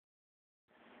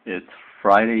It's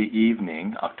Friday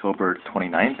evening, October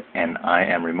 29th, and I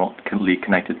am remotely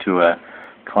connected to a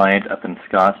client up in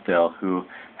Scottsdale who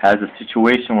has a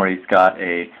situation where he's got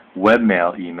a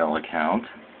Webmail email account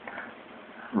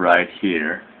right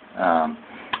here.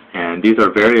 And these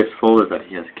are various folders that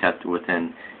he has kept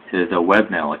within his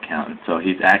Webmail account. So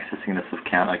he's accessing this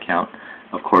account,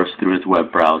 of course, through his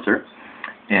web browser.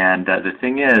 And the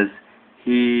thing is,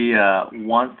 he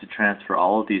wants to transfer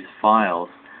all of these files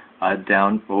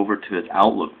down over to his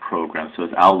Outlook program, so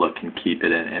his Outlook can keep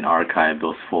it and archive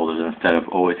those folders instead of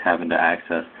always having to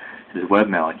access his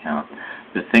Webmail account.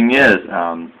 The thing is,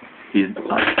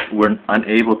 we're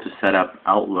unable to set up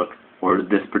Outlook or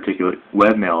this particular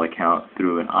Webmail account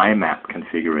through an IMAP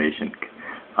configuration,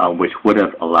 which would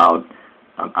have allowed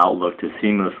Outlook to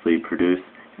seamlessly produce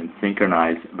and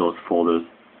synchronize those folders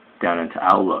down into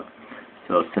Outlook.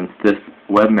 So since this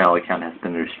Webmail account has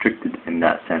been restricted in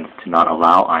that sense to not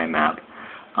allow IMAP,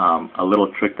 a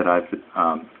little trick that I've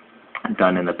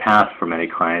done in the past for many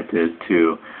clients is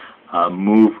to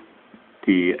move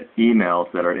the emails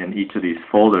that are in each of these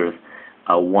folders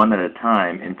one at a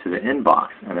time into the inbox.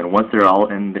 And then once they're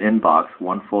all in the inbox,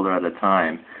 one folder at a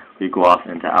time, we go off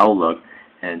into Outlook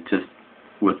and just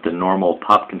with the normal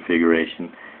POP configuration,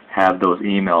 have those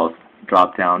emails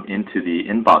drop down into the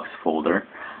inbox folder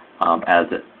as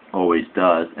it always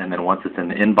does, and then once it's in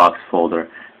the inbox folder,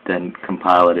 then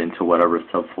compile it into whatever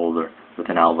subfolder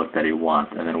within Outlook that he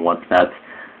wants. And then once that's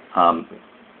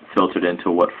filtered into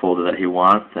what folder that he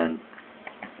wants, then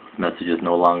messages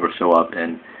no longer show up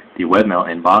in the Webmail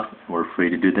inbox. We're free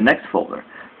to do the next folder.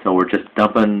 So we're just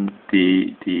dumping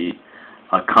the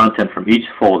content from each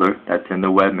folder that's in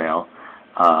the Webmail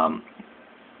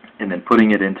and then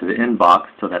putting it into the inbox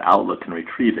so that Outlook can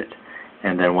retrieve it.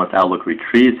 And then once Outlook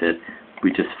retrieves it, we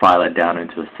just file it down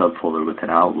into a subfolder within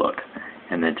Outlook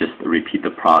and then just repeat the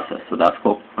process. So that's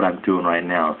what I'm doing right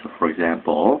now. So for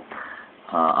example,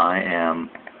 I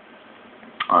am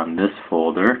on this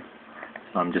folder.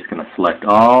 So I'm just going to select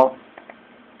all,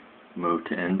 move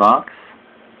to inbox,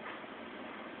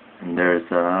 and there's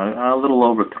a little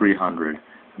over 300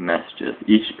 messages.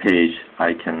 Each page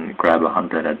I can grab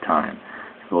 100 at a time.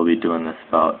 So we'll be doing this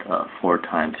about 4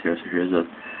 times here. So here's the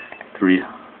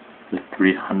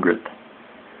 300th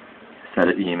set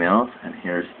of emails, and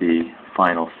here's the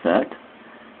final set.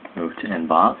 Move to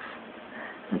inbox,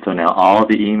 and so now all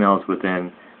the emails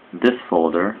within this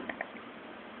folder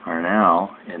are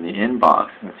now in the inbox.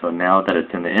 And so now that it's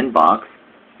in the inbox,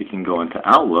 we can go into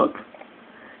Outlook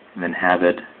and then have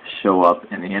it show up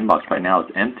in the inbox. Right now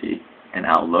it's empty in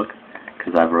Outlook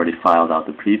because I've already filed out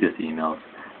the previous emails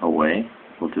away.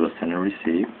 We'll do a send and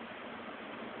receive.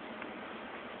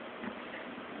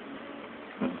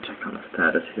 We'll check on the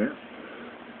status here.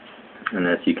 And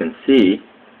as you can see,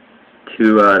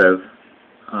 2 out of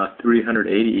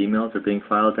 380 emails are being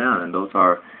filed down, and those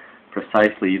are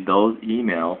precisely those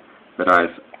emails that I've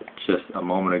just a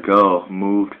moment ago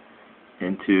moved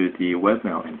into the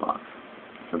Webmail inbox.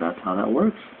 So that's how that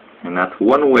works. And that's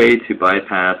one way to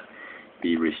bypass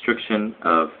the restriction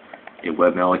of a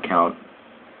Webmail account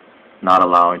not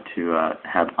allowing to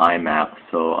have IMAP.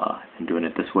 So in doing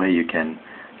it this way, you can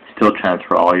still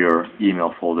transfer all your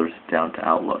email folders down to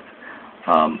Outlook.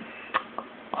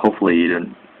 Hopefully you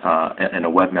didn't, in a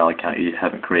Webmail account you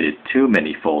haven't created too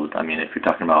many folders. I mean, if you're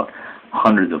talking about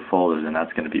hundreds of folders, then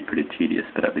that's going to be pretty tedious,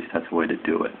 but at least that's a way to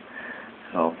do it.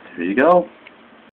 So here you go.